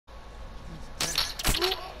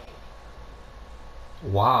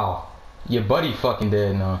Wow. Your buddy fucking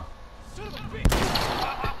dead now.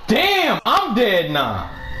 Damn, I'm dead now.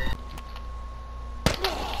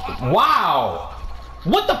 Wow.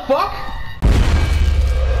 What the fuck?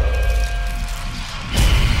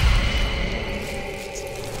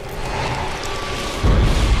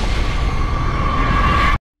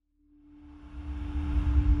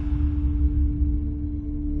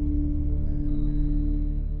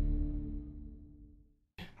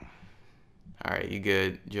 Alright, you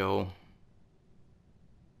good, Joel?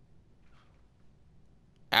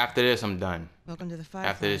 After this, I'm done. Welcome to the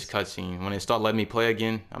Fireflies. After this cutscene, when they start letting me play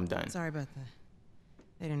again, I'm done. Sorry about that.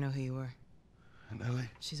 They didn't know who you were. And Ellie?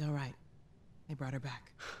 She's all right. They brought her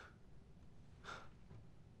back.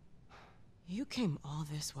 You came all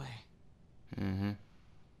this way. Mm-hmm.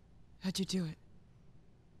 How'd you do it?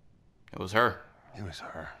 It was her. It was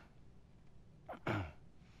her.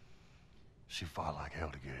 She fought like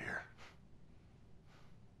hell to get here.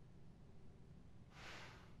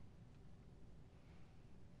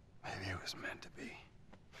 Maybe it was meant to be.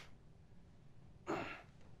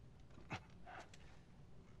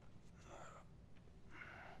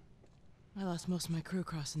 I lost most of my crew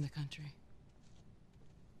crossing the country.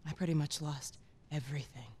 I pretty much lost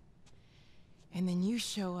everything. And then you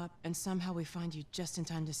show up, and somehow we find you just in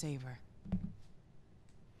time to save her.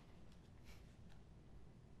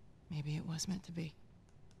 Maybe it was meant to be.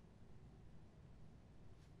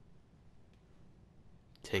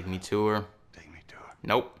 Take me to her. Take me to her.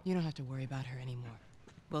 Nope. You don't have to worry about her anymore.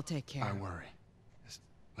 We'll take care I of her. worry. Just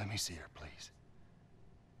let me see her, please.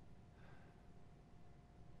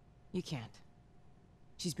 You can't.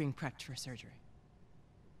 She's being prepped for surgery.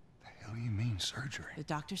 The hell you mean surgery? The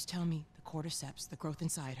doctors tell me the cordyceps, the growth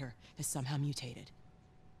inside her, has somehow mutated.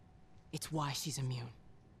 It's why she's immune.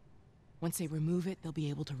 Once they remove it, they'll be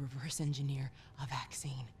able to reverse engineer a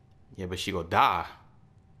vaccine. Yeah, but she gonna die.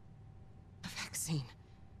 A vaccine?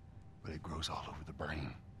 But it grows all over the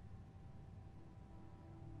brain.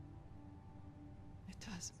 It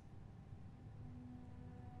does.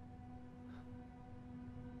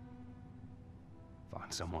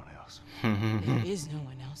 Find someone else. There is no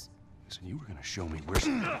one else. Listen, you were gonna show me where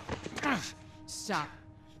she... Stop.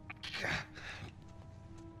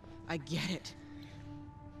 I get it.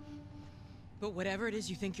 But whatever it is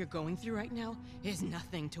you think you're going through right now is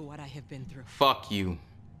nothing to what I have been through. Fuck you.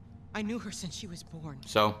 I knew her since she was born.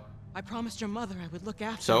 So? I promised your mother I would look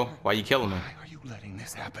after her. So? Why you killing her? Why are you letting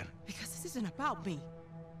this happen? Because this isn't about me,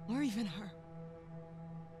 or even her.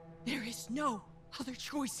 There is no other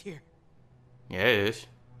choice here. Yeah, it is.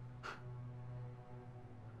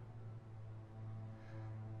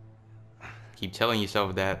 Keep telling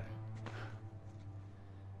yourself that.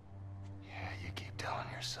 Yeah, you keep telling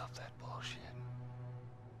yourself that bullshit.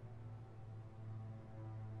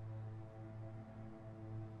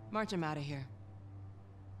 March him out of here.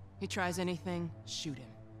 He tries anything, shoot him.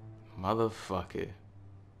 Motherfucker.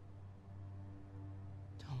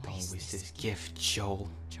 Don't waste this gift, Joel.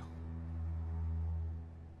 Joel.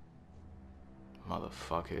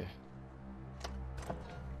 Motherfucker.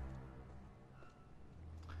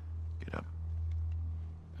 Get up.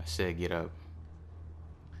 I said get up.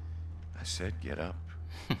 I said get up.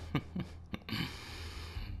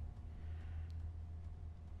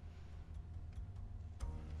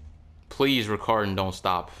 Please record and don't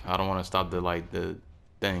stop. I don't want to stop the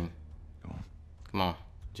thing. Go on. Come on.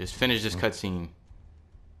 Just finish this cutscene.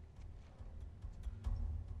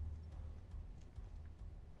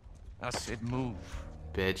 I said move.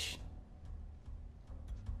 Bitch.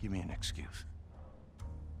 Give me an excuse.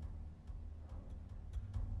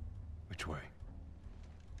 Which way?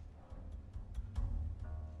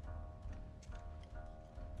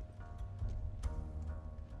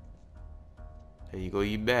 There you go,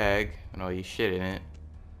 your bag and all your shit in it.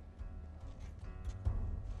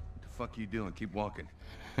 What the fuck are you doing? Keep walking.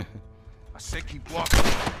 I said keep walking.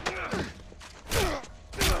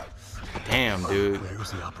 Damn, dude.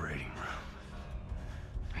 Where's the operating room?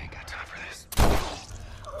 I ain't got time for this.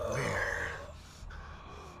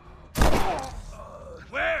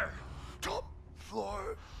 Where? Top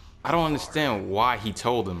floor. I don't understand why he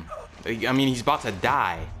told him. I mean, he's about to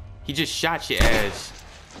die. He just shot your ass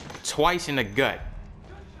twice in the gut.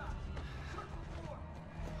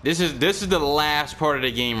 This is the last part of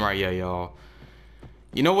the game right here, y'all.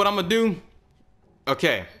 You know what I'm gonna do?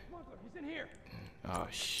 Okay. He's in here. Oh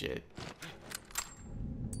shit.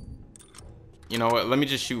 You know what? Let me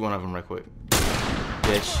just shoot one of them real quick.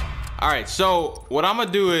 Bitch. Alright, so what I'm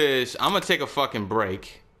gonna do is I'm gonna take a fucking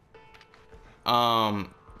break. And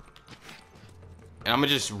I'm gonna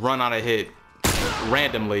just run out of hit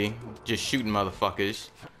randomly, just shooting motherfuckers.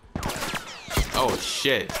 Oh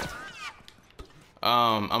shit.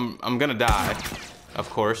 I'm gonna die, of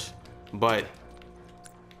course, but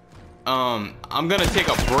I'm gonna take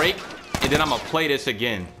a break and then I'm gonna play this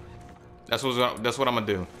again. That's what I'm gonna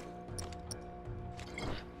do.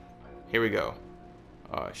 Here we go.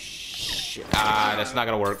 Oh shit. Ah, that's not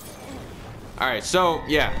gonna work. All right, so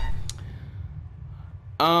yeah.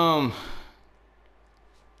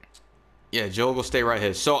 Yeah, Joel will stay right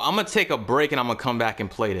here. So I'm gonna take a break and I'm gonna come back and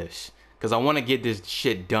play this because I want to get this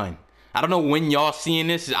shit done. I don't know when y'all seeing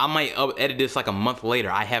this. I might edit this like a month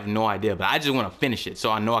later. I have no idea, but I just want to finish it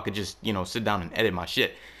so I know I could just, you know, sit down and edit my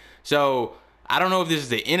shit. So I don't know if this is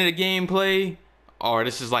the end of the gameplay or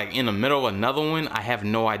this is like in the middle of another one. I have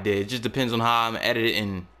no idea. It just depends on how I'm edit it,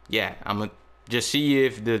 and yeah, I'm gonna just see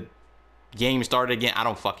if the game started again. I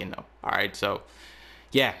don't fucking know. All right, so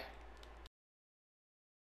yeah.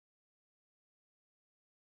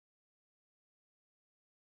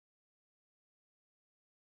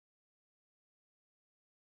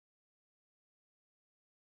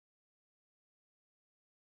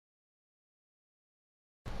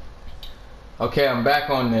 Okay, I'm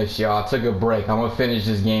back on this, y'all. I took a break. I'm gonna finish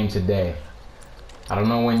this game today. I don't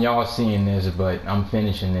know when y'all seeing this, but I'm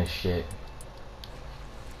finishing this shit.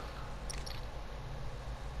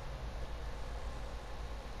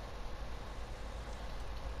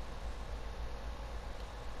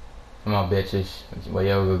 Come on, bitches. Where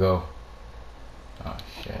y'all go? Oh,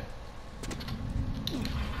 shit.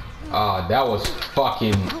 Oh, that was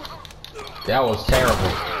fucking... That was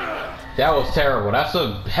terrible. That was terrible. That's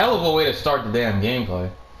a hell of a way to start the damn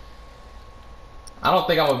gameplay. I don't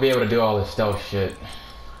think I'm gonna be able to do all this stealth shit.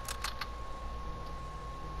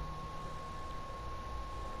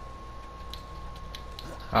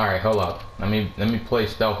 Alright, hold up. Let me play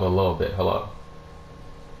stealth a little bit. Hold up.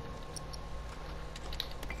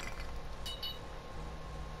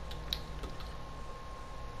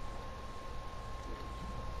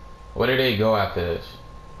 Where did they go after this?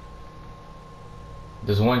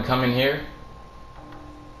 Does one come in here?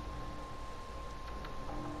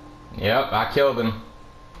 Yep, I killed him.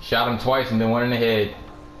 Shot him twice and then one in the head.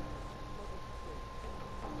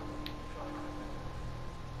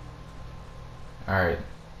 Alright.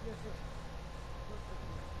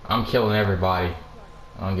 I'm killing everybody.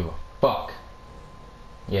 I don't give a fuck.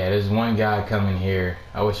 Yeah, there's one guy coming here.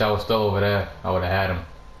 I wish I was still over there. I would have had him.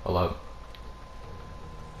 Hold up.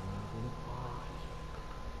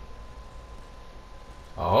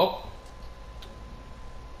 Oh.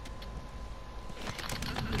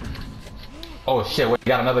 Oh shit, we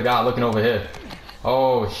got another guy looking over here.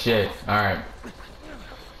 Oh shit, alright.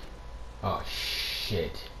 Oh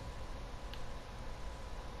shit.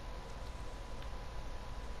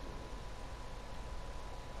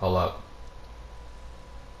 Hold up.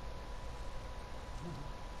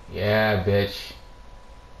 Yeah, bitch.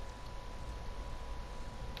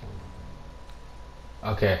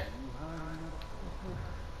 Okay.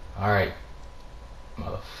 Alright.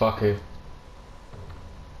 Motherfucker.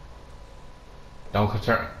 Don't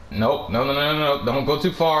turn. Nope. No. Don't go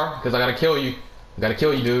too far, because I gotta kill you. I gotta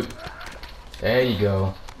kill you, dude. There you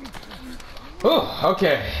go. Oh,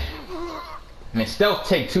 okay. Man, stealth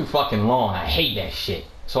take too fucking long. I hate that shit.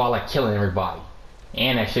 So I like killing everybody.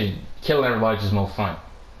 And that shit, killing everybody is just more fun.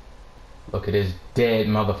 Look at this dead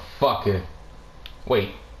motherfucker.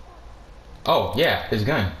 Wait. Oh, yeah, his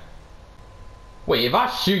gun. Wait, if I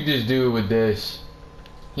shoot this dude with this,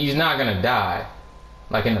 he's not gonna die.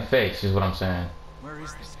 Like in the face, is what I'm saying. Where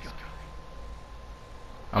is this guy?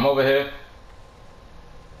 I'm over here.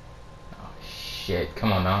 Oh, shit.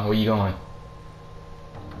 Come on now. Where you going?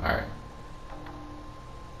 Alright.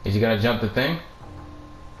 Is he gonna jump the thing?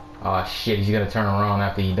 Oh, shit. He's gonna turn around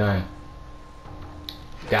after he's done.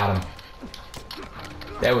 Got him.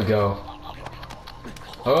 There we go.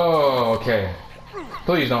 Oh, okay.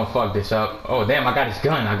 Please don't fuck this up. Oh, damn. I got his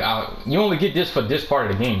gun. You only get this for this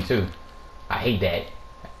part of the game, too. I hate that.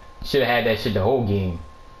 Should have had that shit the whole game.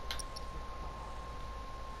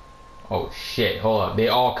 Oh shit, hold up. They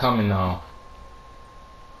all coming now.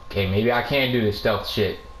 Okay, maybe I can't do this stealth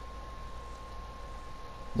shit.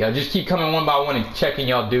 Y'all just keep coming one by one and checking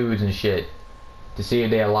y'all dudes and shit to see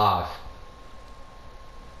if they're alive.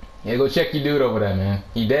 Yeah, go check your dude over there, man.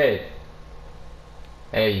 He dead.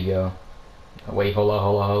 There you go. Wait, hold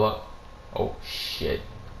up. Oh shit.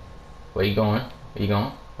 Where you going? Where you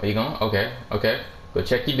going? Where you going? Okay. Go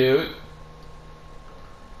check your dude.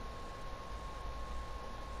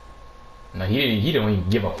 No, he don't even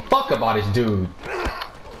give a fuck about his dude.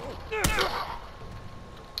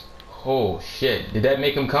 Oh shit. Did that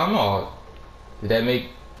make him come, or did that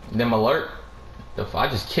make them alert? I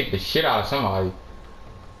just kicked the shit out of somebody.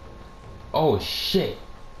 Oh shit.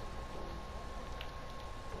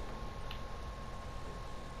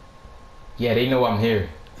 Yeah, they know I'm here.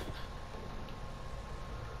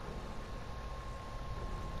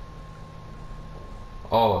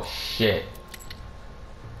 Oh shit.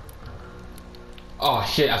 Oh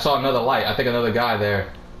shit, I saw another light. I think another guy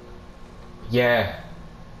there. Yeah.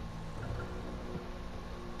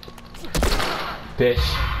 Bitch.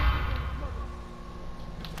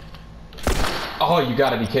 Oh, you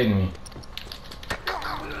gotta be kidding me.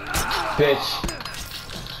 Bitch.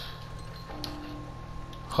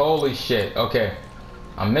 Holy shit. Okay.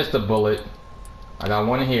 I missed a bullet. I got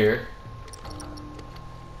one here.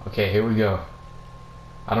 Okay, here we go.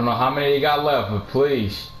 I don't know how many they got left, but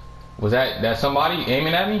please. Was that somebody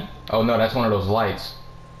aiming at me? Oh no, that's one of those lights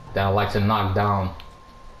that I like to knock down.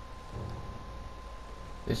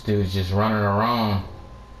 This dude's just running around.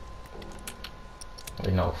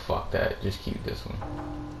 Wait, no, fuck that. Just keep this one.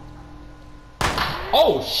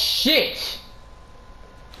 Oh shit!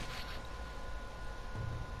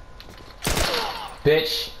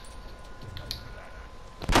 Bitch.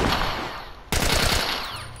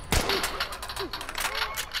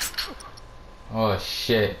 Oh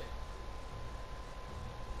shit.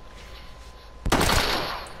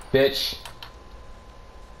 Bitch.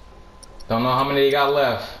 Don't know how many they got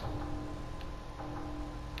left.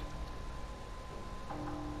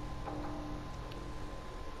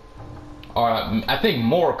 Alright, I think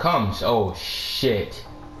more comes. Oh shit.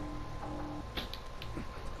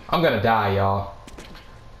 I'm gonna die, y'all.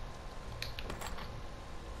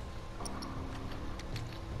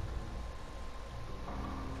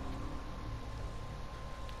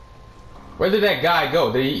 Where did that guy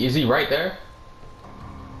go? Is he right there?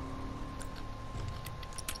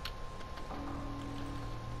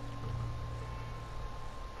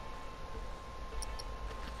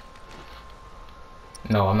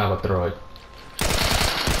 No, I'm not gonna throw it.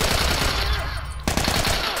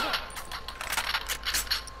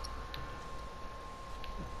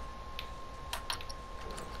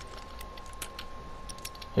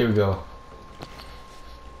 Here we go.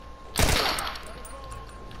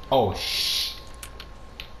 Oh, shh.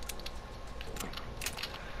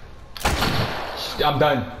 I'm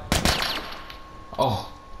done.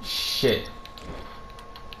 Oh, shit.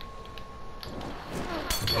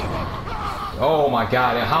 Oh my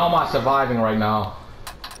god, how am I surviving right now?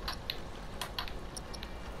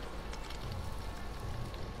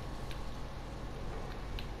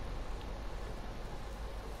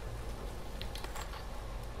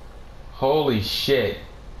 Holy shit.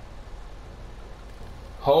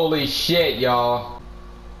 Holy shit, y'all.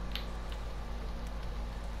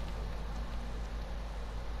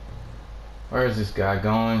 Where is this guy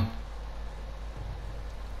going?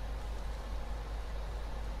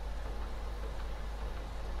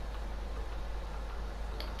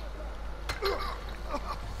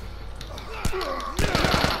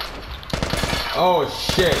 Oh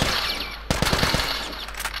shit.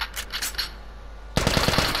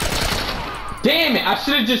 Damn it, I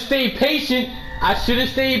should have just stayed patient. I should have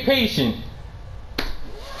stayed patient.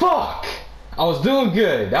 Fuck. I was doing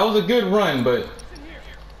good. That was a good run, but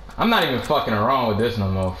I'm not even fucking around with this no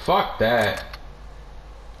more. Fuck that.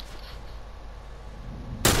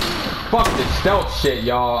 Fuck this stealth shit,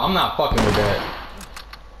 y'all. I'm not fucking with that.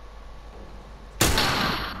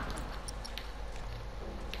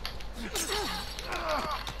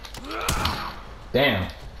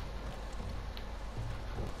 Damn.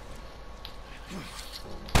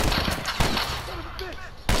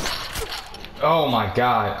 Oh my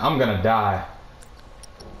god, I'm gonna die.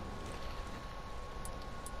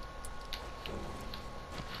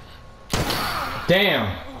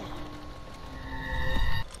 Damn.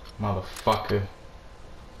 Motherfucker.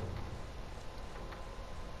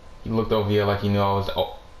 He looked over here like he knew I was.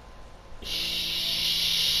 Oh. Shh.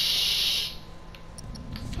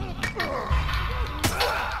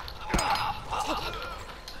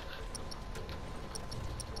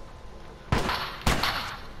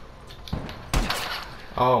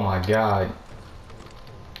 Oh my god.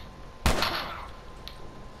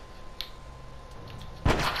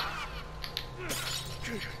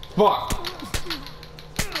 Fuck.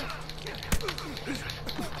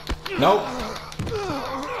 Nope.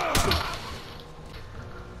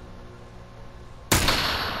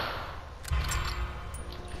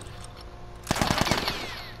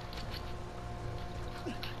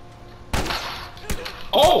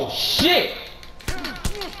 Oh shit.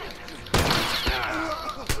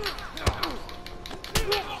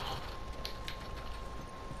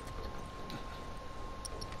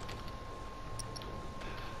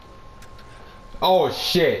 Oh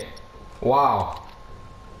shit. Wow.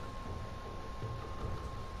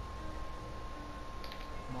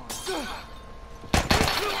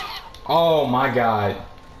 Oh my god.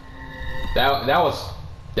 That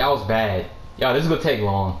was bad. Yo, this is gonna take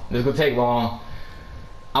long. This is gonna take long.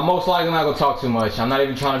 I'm most likely not gonna talk too much. I'm not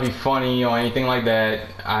even trying to be funny or anything like that.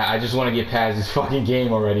 I just want to get past this fucking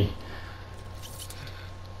game already.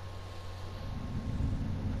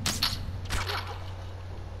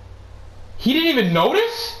 He didn't even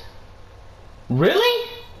notice? Really?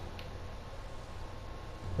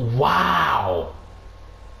 Wow.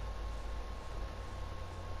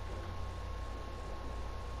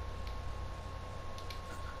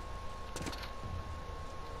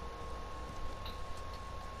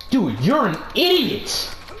 Dude, you're an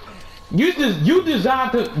idiot. You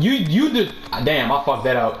deserve to damn, I fucked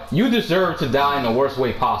that up. You deserve to die in the worst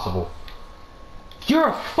way possible. You're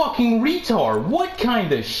a fucking retard. What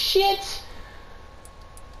kind of shit?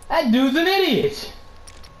 That dude's an idiot.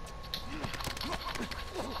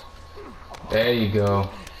 There you go.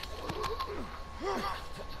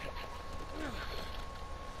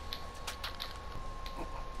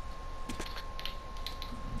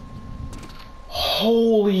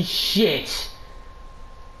 Holy shit.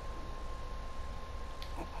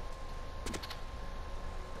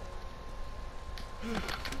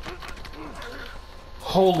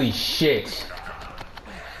 Holy shit.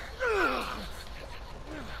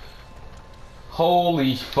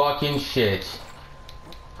 Holy fucking shit.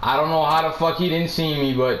 I don't know how the fuck he didn't see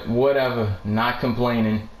me, but whatever. Not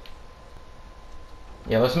complaining.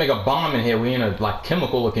 Yeah, let's make a bomb in here. We in a like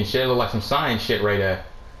chemical looking shit. Look like some science shit right there.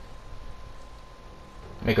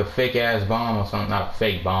 Make a fake ass bomb or something. Not a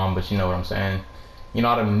fake bomb, but you know what I'm saying. You know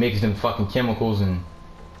how to mix them fucking chemicals and...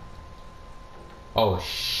 Oh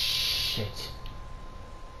shit.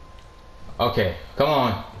 Okay, come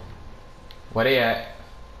on. Where they at?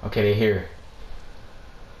 Okay, they here.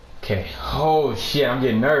 Okay. Oh shit, I'm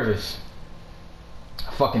getting nervous.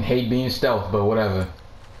 I fucking hate being stealth, but whatever.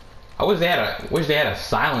 I wish they had a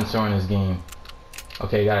silencer on this game.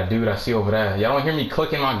 Okay, got a dude I see over there. Y'all don't hear me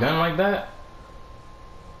clicking my gun like that?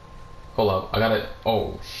 Hold up, I gotta...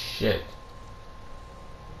 Oh shit.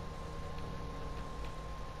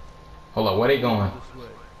 Hold up, where they going?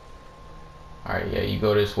 Alright, yeah, you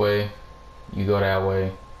go this way. You go that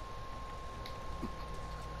way.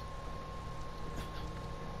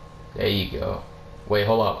 There you go. Wait,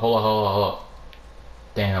 hold up.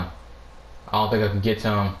 Damn. I don't think I can get to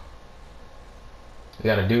him. We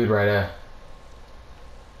got a dude right there.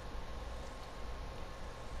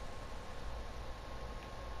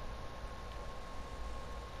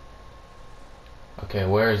 Okay,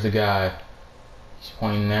 where's the guy? He's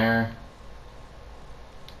pointing there.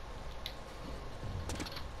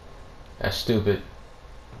 That's stupid.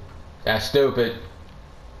 That's stupid.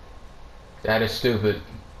 That is stupid.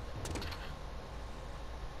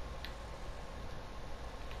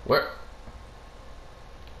 Where?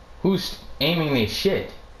 Who's aiming this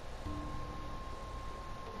shit?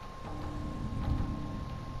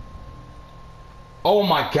 Oh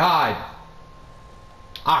my god.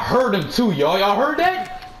 I heard him too, y'all. Y'all heard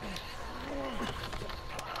that?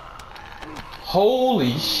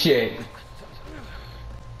 Holy shit.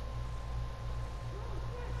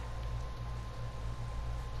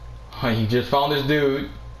 He just found this dude.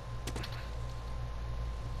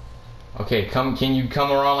 Okay, can you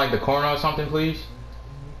come around like the corner or something, please?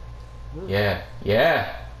 Yeah,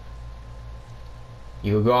 yeah.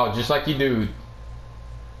 You go out just like you do.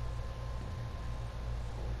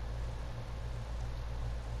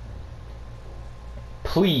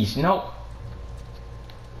 Please, no.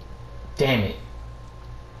 Damn it.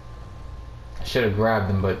 I should have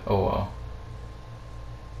grabbed him, but oh well.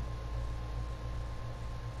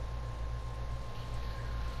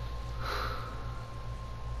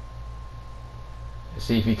 Let's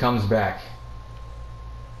see if he comes back.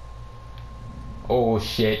 Oh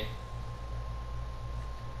shit.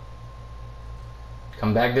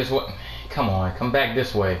 Come back this way. Come on, come back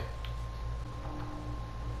this way.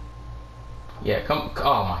 Yeah, come.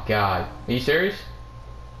 Oh my god. Are you serious?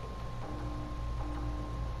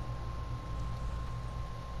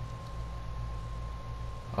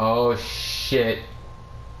 Oh shit.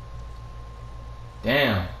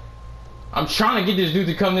 Damn. I'm trying to get this dude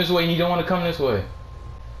to come this way and he don't want to come this way.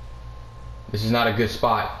 This is not a good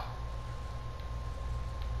spot.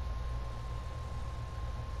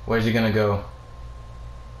 Where's he gonna go?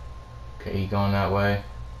 Okay, he going that way.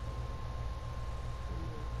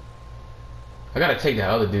 I gotta take that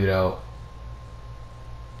other dude out.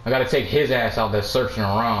 I gotta take his ass out that's searching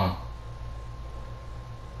around.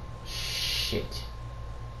 Shit.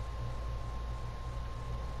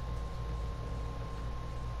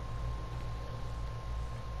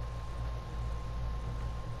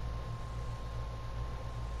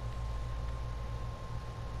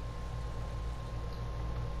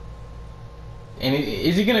 And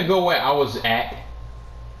is he gonna go where I was at?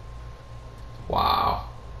 Wow.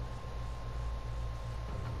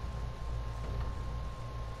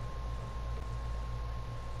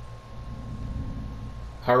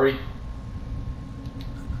 Hurry.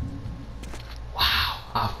 Wow,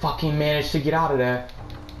 I fucking managed to get out of there.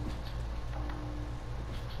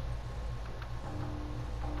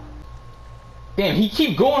 Damn, he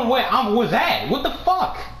keep going where I was at. What the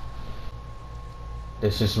fuck?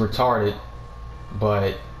 This is retarded,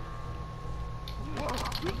 but...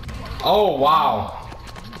 Oh, wow.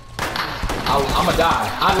 I'ma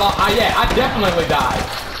die. Yeah, I definitely died.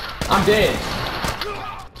 I'm dead.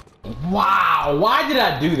 Wow, why did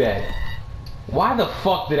I do that? Why the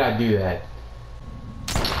fuck did I do that?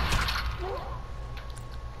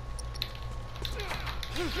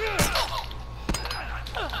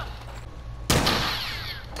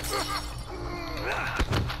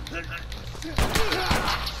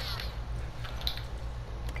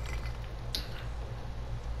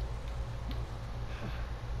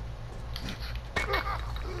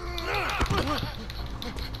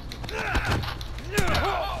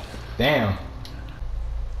 Damn.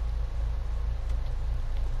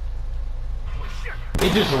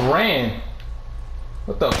 It just ran.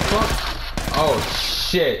 What the fuck? Oh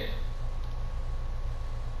shit.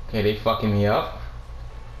 Okay, they fucking me up.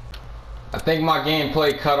 I think my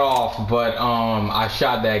gameplay cut off, but I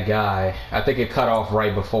shot that guy. I think it cut off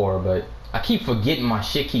right before, but I keep forgetting my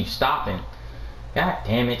shit keeps stopping. God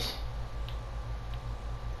damn it.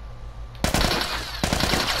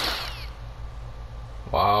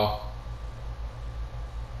 Wow.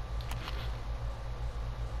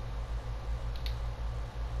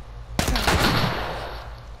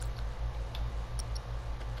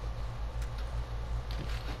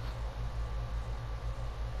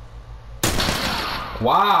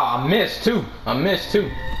 Wow, I missed too. I missed too.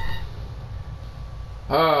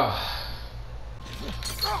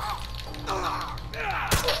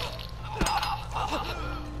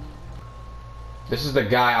 This is the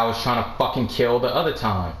guy I was trying to fucking kill the other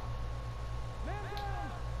time.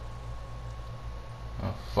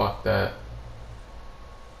 Oh, fuck that.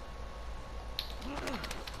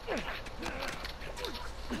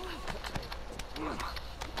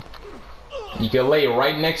 You can lay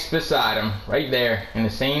right next beside him, right there, in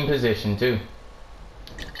the same position too.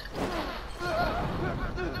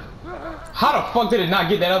 How the fuck did it not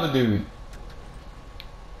get that other dude?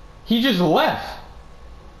 He just left.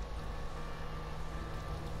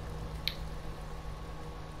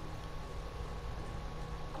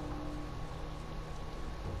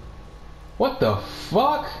 What the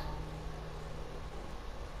fuck?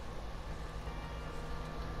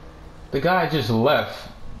 The guy just left.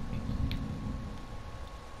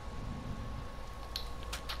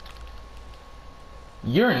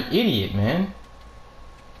 You're an idiot, man.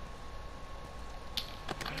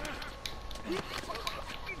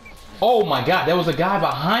 Oh my god, there was a guy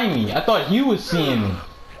behind me. I thought he was seeing me.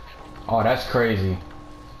 Oh, that's crazy.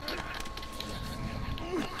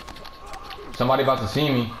 Somebody about to see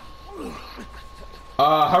me.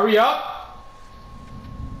 Hurry up.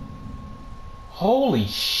 Holy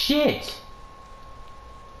shit.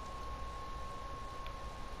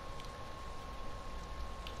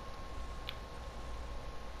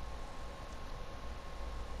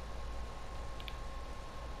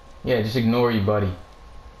 Yeah, just ignore you, buddy.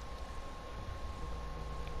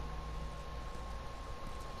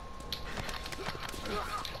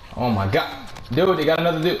 Oh my god. Dude, they got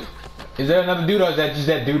another dude. Is there another dude, or is that just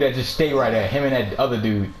that dude that just stayed right there? Him and that other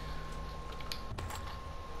dude.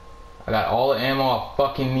 I got all the ammo I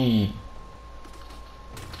fucking need.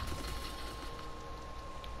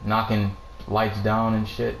 Knocking lights down and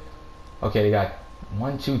shit. Okay, they got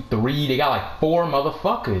 1, 2, 3. They got like 4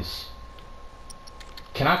 motherfuckers.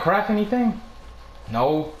 Can I craft anything?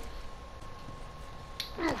 No.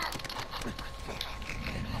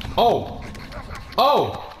 Oh!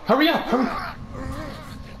 Oh! Hurry up! Hurry!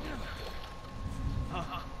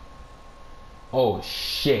 Oh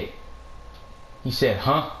shit. He said,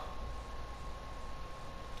 huh?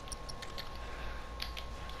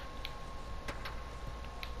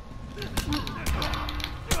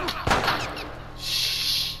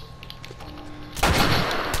 Shh.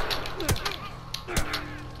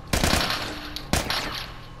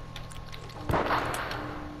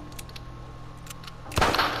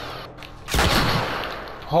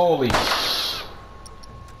 Holy sh...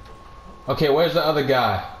 Okay, where's the other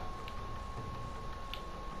guy?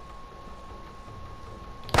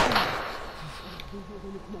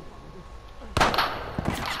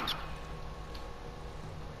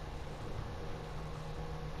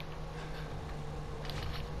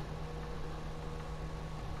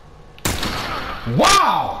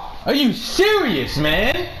 Wow! Are you serious,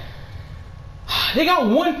 man? They got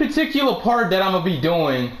one particular part that I'm gonna be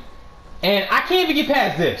doing, and I can't even get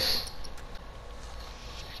past this.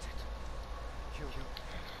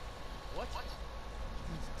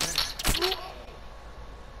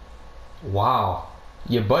 Wow.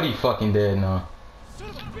 Your buddy fucking dead now.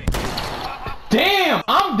 Damn!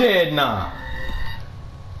 I'm dead now.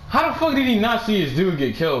 How the fuck did he not see his dude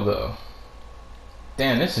get killed, though?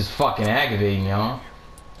 Damn, this is fucking aggravating, y'all.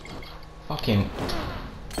 Fucking...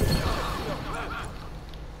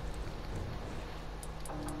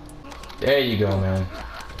 There you go, man.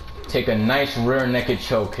 Take a nice rear naked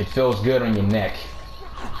choke. It feels good on your neck.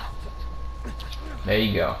 There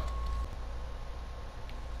you go.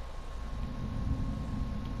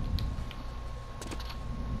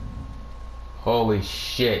 Holy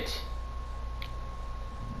shit.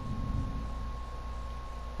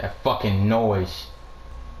 That fucking noise.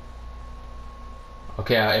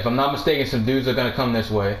 Okay, if I'm not mistaken, some dudes are gonna come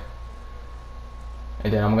this way.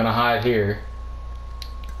 And then I'm gonna hide here.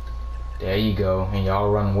 There you go. And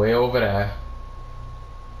y'all run way over there.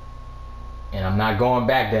 And I'm not going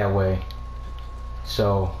back that way.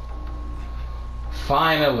 So,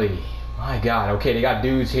 finally. My God. Okay, they got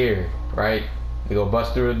dudes here, right? They go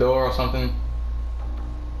bust through the door or something.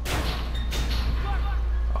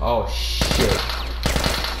 Oh, shit.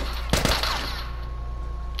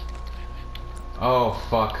 Oh,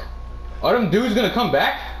 fuck. Are them dudes gonna come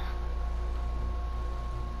back?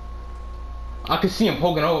 I can see him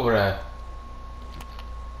poking over there.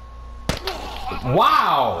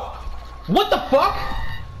 Wow! What the fuck?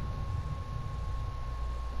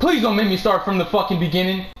 Please don't make me start from the fucking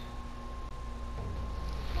beginning.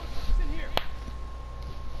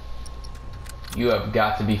 You have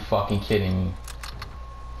got to be fucking kidding me.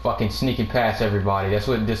 Fucking sneaking past everybody. That's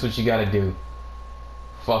what you gotta do.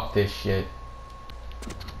 Fuck this shit.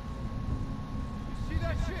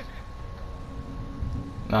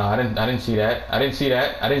 Nah, I didn't see that. I didn't see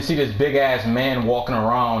that. I didn't see this big ass man walking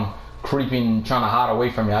around creeping, trying to hide away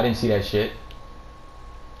from me. I didn't see that shit.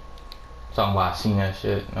 Talking about I seen that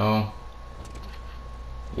shit. No.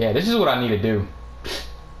 Yeah, this is what I need to do.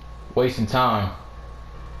 Wasting time.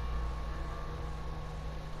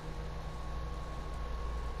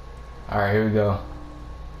 Alright, here we go.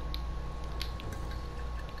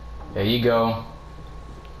 There you go.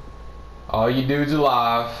 All you dudes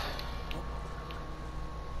alive.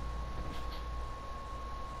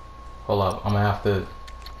 Hold up, I'm gonna have to...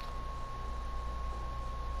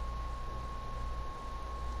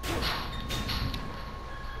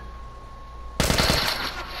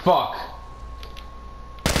 Fuck.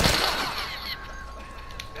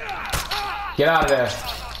 Get out of there.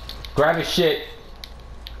 Grab his shit.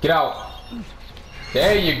 Get out.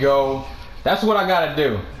 There you go. That's what I gotta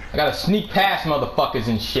do. I gotta sneak past motherfuckers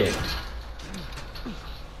and shit.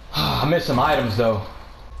 I missed some items though.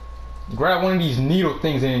 Grab one of these needle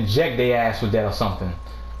things and inject their ass with that or something.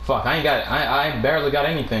 Fuck, I ain't got, I barely got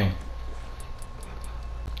anything.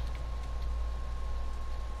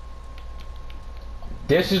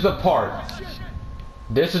 This is the part.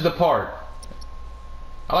 This is the part.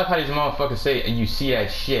 I like how these motherfuckers say you see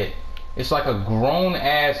that shit. It's like a grown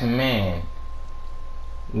ass man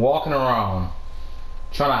walking around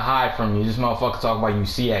trying to hide from you. This motherfucker talking about you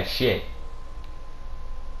see that shit.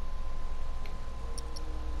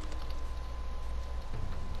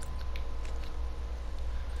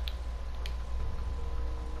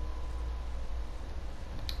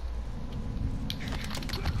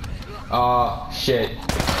 Oh, shit.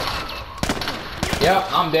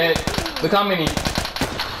 Yep, I'm dead. Look how many.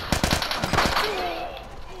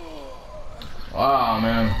 Wow,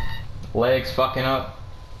 man. Legs fucking up.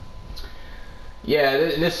 Yeah,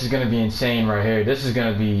 this is gonna be insane right here. This is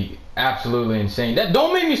gonna be absolutely insane. That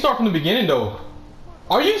don't make me start from the beginning though.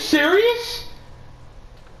 Are you serious?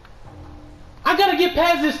 I gotta get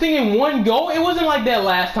past this thing in one go? It wasn't like that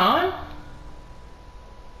last time.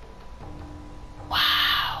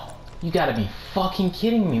 Wow. You gotta be fucking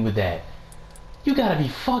kidding me with that. You gotta be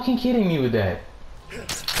fucking kidding me with that.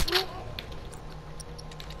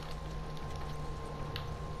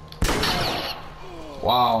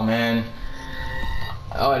 Wow, man.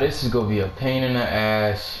 Oh, this is gonna be a pain in the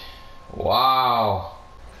ass. Wow.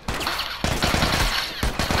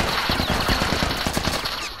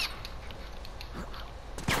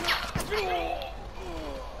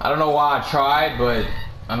 I don't know why I tried, but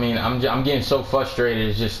I mean, I'm getting so frustrated.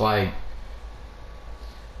 It's just like,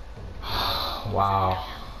 wow.